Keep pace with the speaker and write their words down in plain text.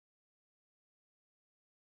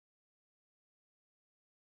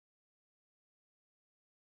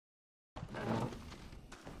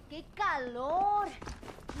¡Qué calor!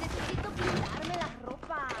 Necesito quitarme la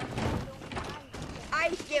ropa.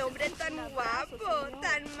 ¡Ay, qué hombre tan guapo!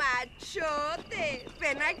 ¡Tan machote!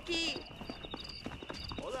 ¡Ven aquí!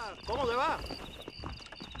 Hola, ¿cómo te va?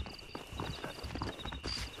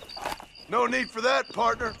 No need for that,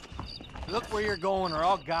 partner. Look where you're going or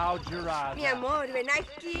I'll gouge your eyes Mi out. amor, ven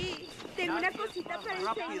aquí. Tengo una cosita para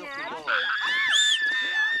enseñarte.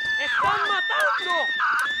 ¡Están matando!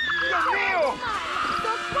 ¡Dios mío!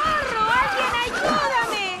 ¡Socorro! ¡Alguien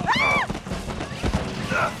ayúdame!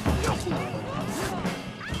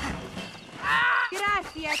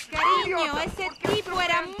 Gracias, cariño. Ese tipo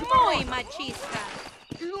era muy machista.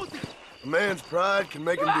 A man's pride can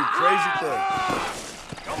make him do crazy things.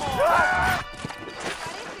 Come on!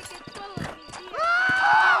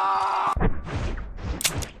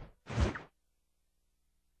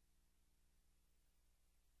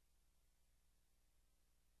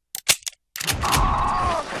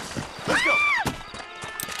 Let's go!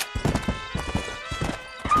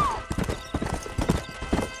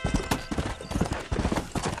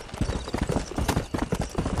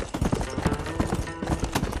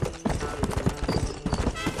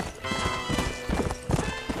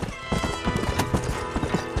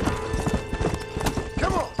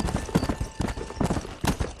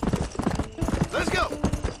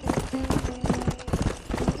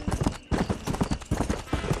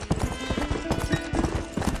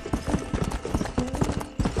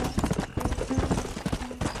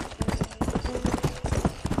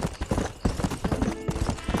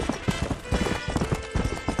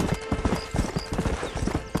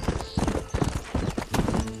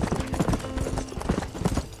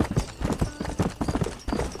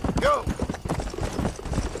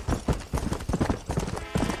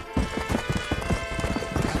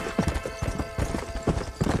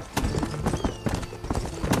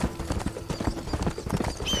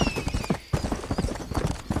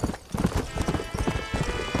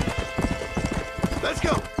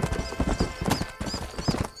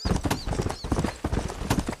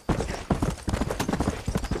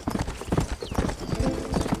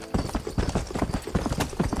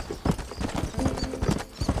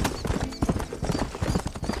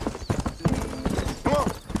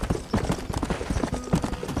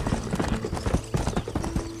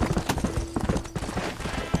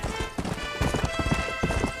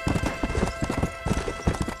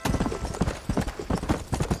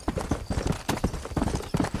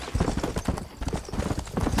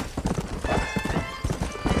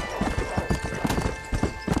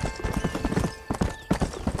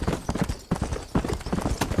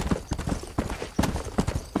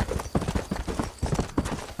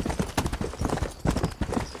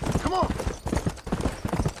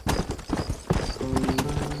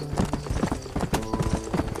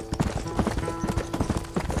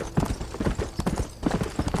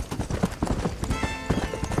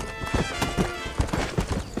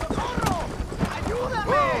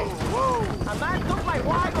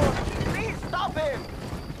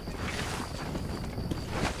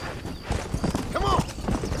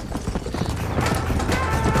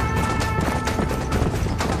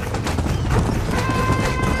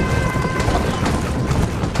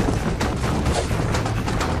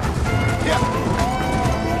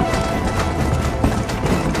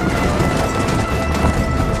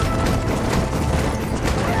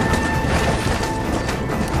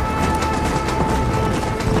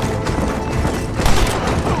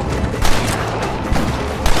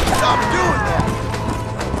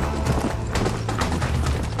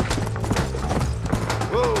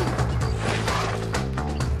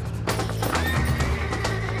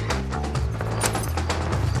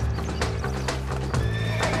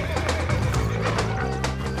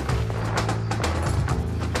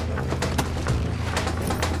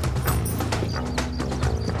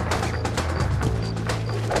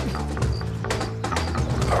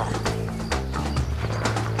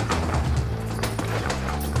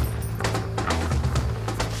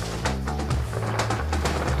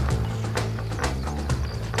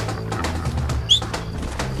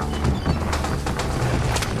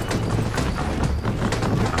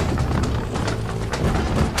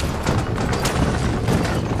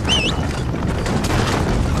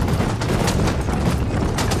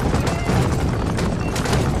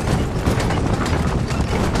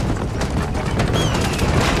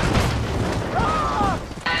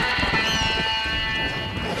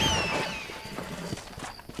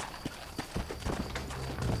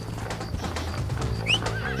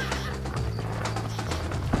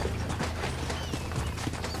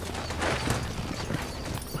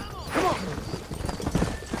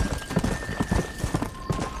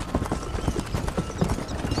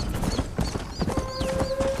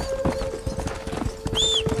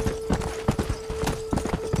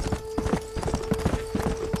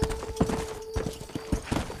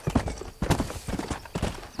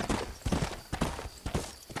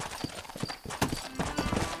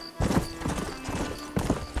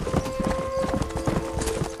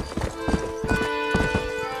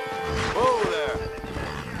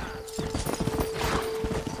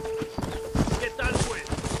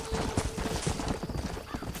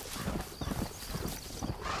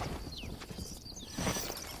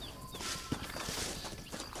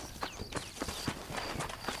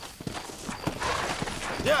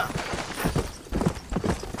 Yeah.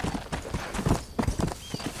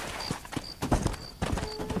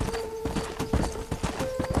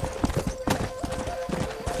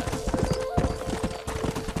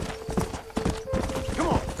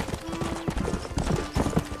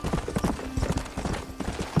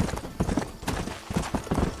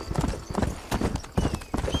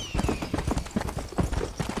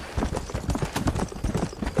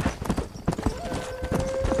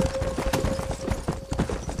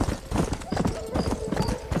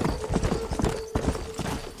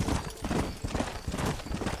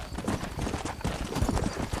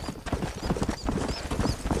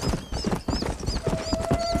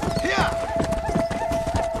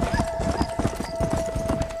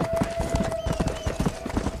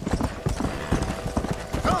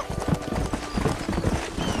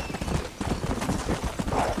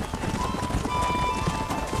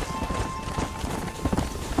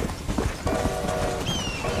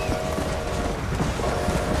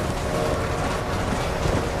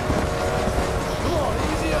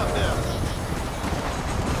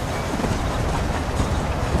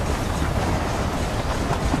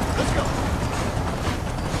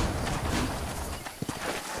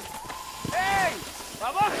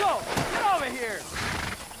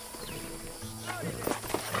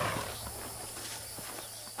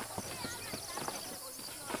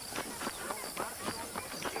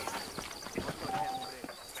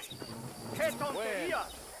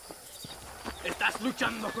 Estás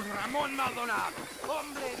luchando con Ramón Maldonado.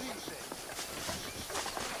 Hombre dice.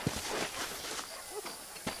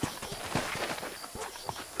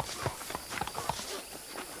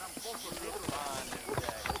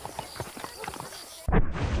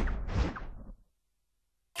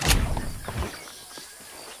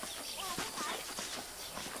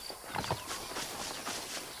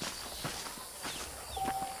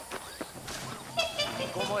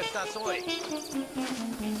 ¿Cómo estás hoy? Muy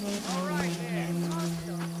bien,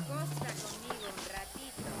 Sorte. Costa conmigo un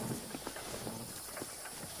ratito.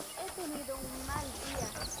 He tenido un mal día.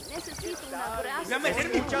 Necesito un abrazo. Voy a meter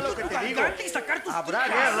mucho lo que te digo. Y sacar tus Habrá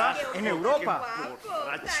tijas. guerra en Europa. Guapo,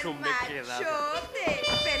 Borracho tan me he quedado. machote.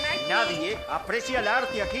 Ven aquí. Nadie aprecia el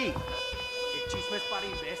arte aquí. El chisme es para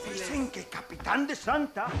imbéciles. Dicen que capitán de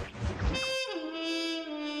Santa.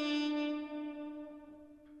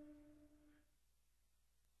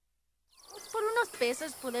 Por unos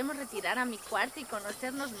pesos podemos retirar a mi cuarto y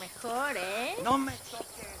conocernos mejor, ¿eh? No me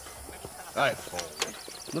toques. Ay,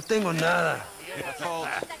 no tengo nada.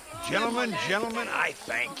 Gentlemen, I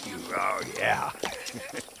thank you. Oh, yeah.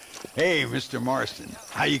 Hey, Mr. Marston.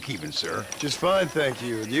 How you keeping, sir? Just fine, thank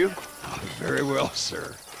you. And you? Oh, very well,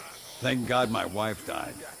 sir. Thank God my wife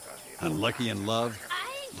died. Unlucky in love,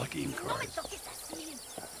 lucky in No me cards. toques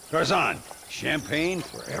así. Tarzan, champagne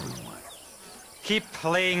for everyone. Keep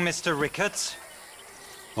playing, Mr. Ricketts.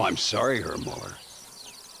 Oh, I'm sorry, Herr Muller.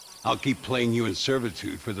 I'll keep playing you in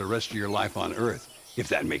servitude for the rest of your life on Earth, if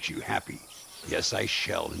that makes you happy. Yes, I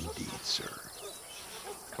shall indeed, sir.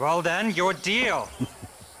 Well then, your deal.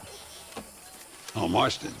 Oh,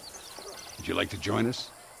 Marston, would you like to join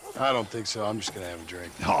us? I don't think so. I'm just gonna have a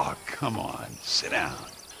drink. Oh, come on. Sit down.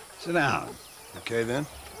 Sit down. Okay, then?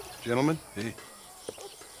 Gentlemen? Hey.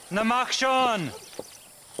 Na mach schon!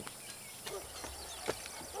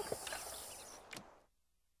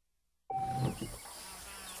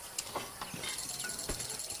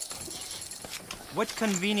 What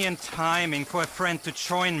convenient timing for a friend to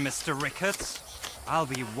join, Mr. Ricketts. I'll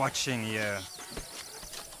be watching you.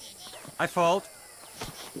 I fault.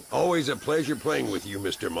 Always a pleasure playing with you,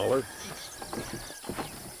 Mr. Muller.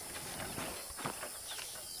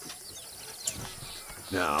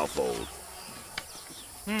 Now I'll fold.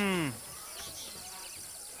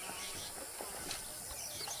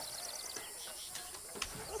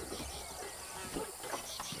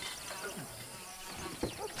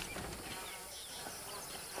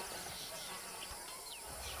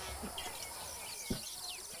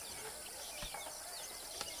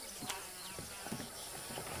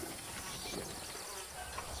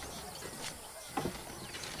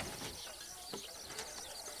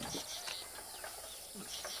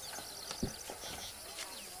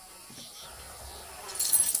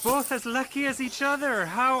 Both as lucky as each other.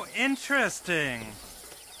 How interesting.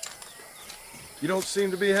 You don't seem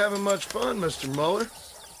to be having much fun, Mr. Muller.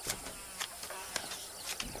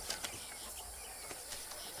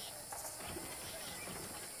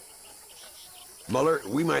 Muller,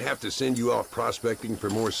 we might have to send you off prospecting for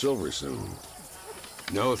more silver soon.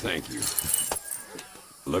 No, thank you.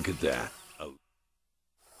 Look at that.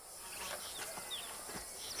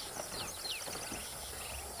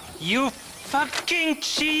 You fucking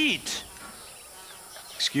cheat!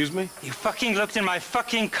 Excuse me? You fucking looked in my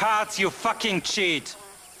fucking cards, you fucking cheat!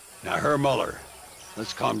 Now, Herr Muller,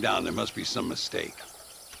 let's calm down. There must be some mistake.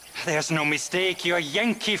 There's no mistake. Your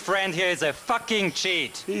Yankee friend here is a fucking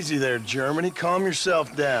cheat. Easy there, Germany. Calm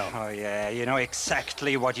yourself down. Oh, yeah, you know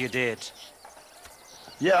exactly what you did.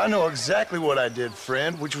 Yeah, I know exactly what I did,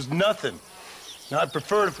 friend, which was nothing. Now, I'd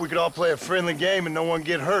prefer it if we could all play a friendly game and no one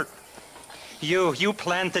get hurt. You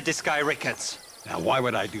planted this guy Ricketts. Now, why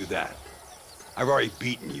would I do that? I've already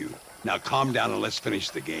beaten you. Now, calm down and let's finish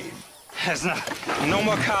the game. There's no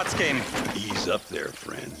more cards game. Ease up there,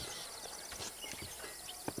 friend.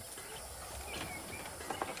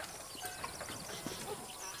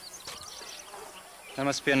 There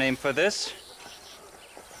must be a name for this.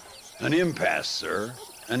 An impasse, sir.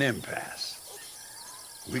 An impasse.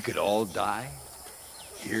 We could all die,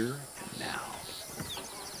 here and now.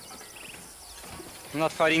 I'm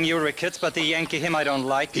not fighting you, Ricketts, but the Yankee him I don't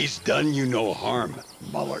like. He's done you no harm,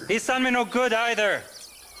 Muller. He's done me no good either.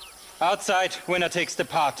 Outside, winner takes the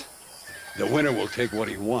pot. The winner will take what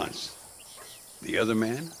he wants. The other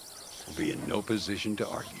man will be in no position to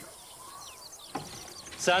argue.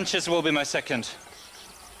 Sanchez will be my second.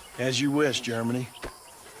 As you wish, Germany.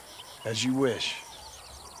 As you wish.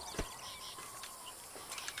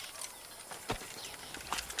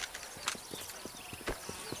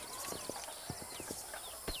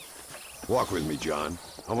 Walk with me, John.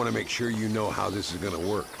 I want to make sure you know how this is going to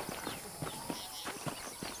work.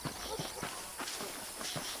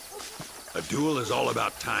 A duel is all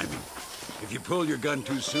about timing. If you pull your gun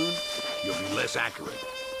too soon, you'll be less accurate.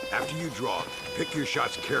 After you draw, pick your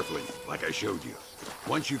shots carefully, like I showed you.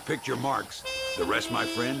 Once you've picked your marks, the rest, my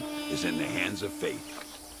friend, is in the hands of fate.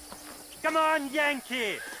 Come on,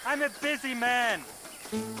 Yankee! I'm a busy man.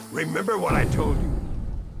 Remember what I told you.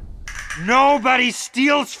 Nobody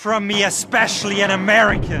steals from me, especially an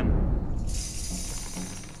American.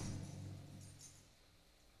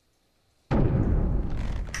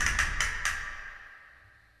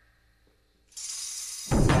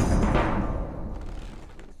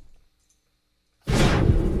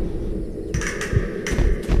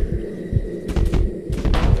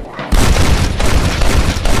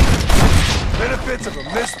 Benefits of a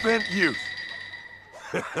misspent youth.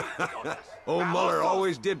 Old Muller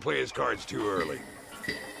always did play his cards too early.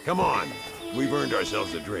 Come on, we've earned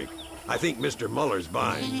ourselves a drink. I think Mr. Muller's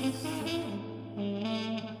buying.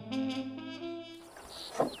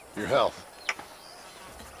 Your health.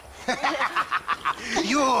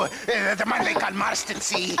 You, the man they call Marston,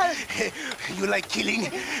 see? You like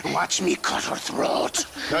killing? Watch me cut her throat.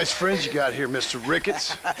 Nice friends you got here, Mr.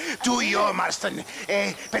 Ricketts. Tú y yo, Marston.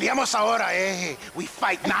 Peleamos ahora, We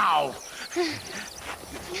fight now.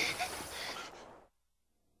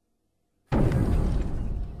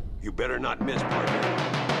 You better not miss, partner.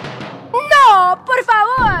 ¡No! ¡Por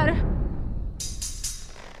favor!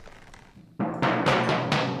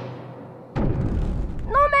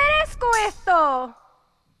 ¡No merezco esto!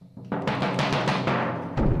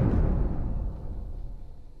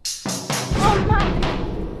 ¡Oh, madre!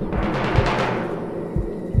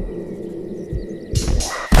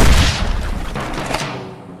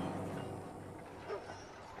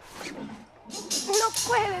 ¡No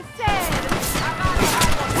puede ser!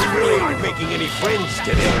 We really aren't making any friends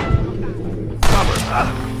today. Cover, huh?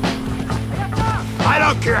 I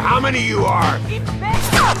don't care how many you are.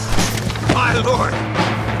 My lord.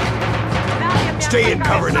 Stay in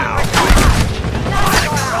cover now.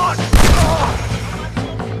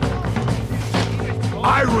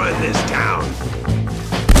 I run this town.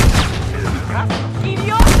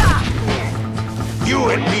 You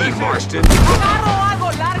and me, Marston.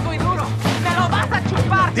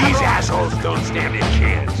 These assholes don't stand a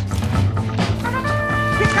chance.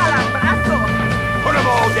 Put them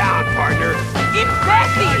all down, partner.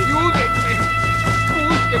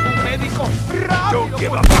 Don't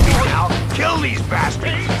give up on me now. Kill these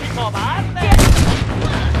bastards.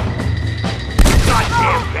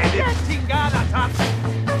 Goddamn bandits.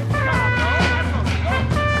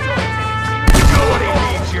 Nobody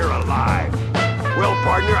leaves here alive. Well,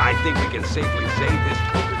 partner, I think we can safely say this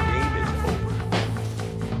poker game is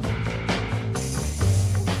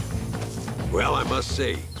over. Well, I must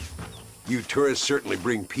say, you tourists certainly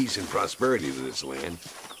bring peace and prosperity to this land.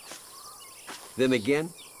 Then again,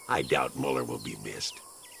 I doubt Muller will be missed.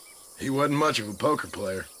 He wasn't much of a poker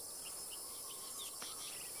player.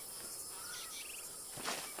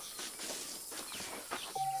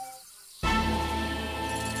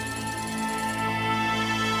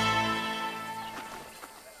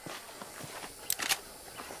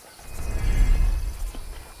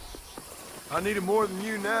 I need it more than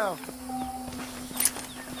you now.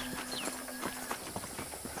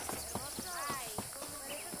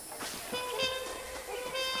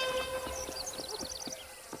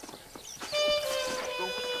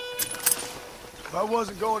 I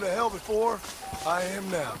wasn't going to hell before. I am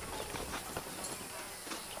now.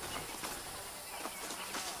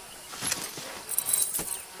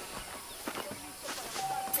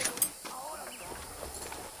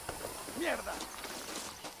 ¡Mierda!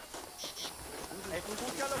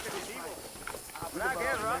 Escucha lo que te digo. Habrá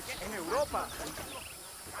guerra en Europa.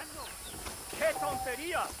 ¡Qué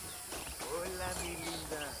tontería! Hola, mi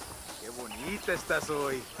linda. Qué bonita estás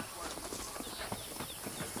hoy.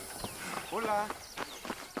 Hola.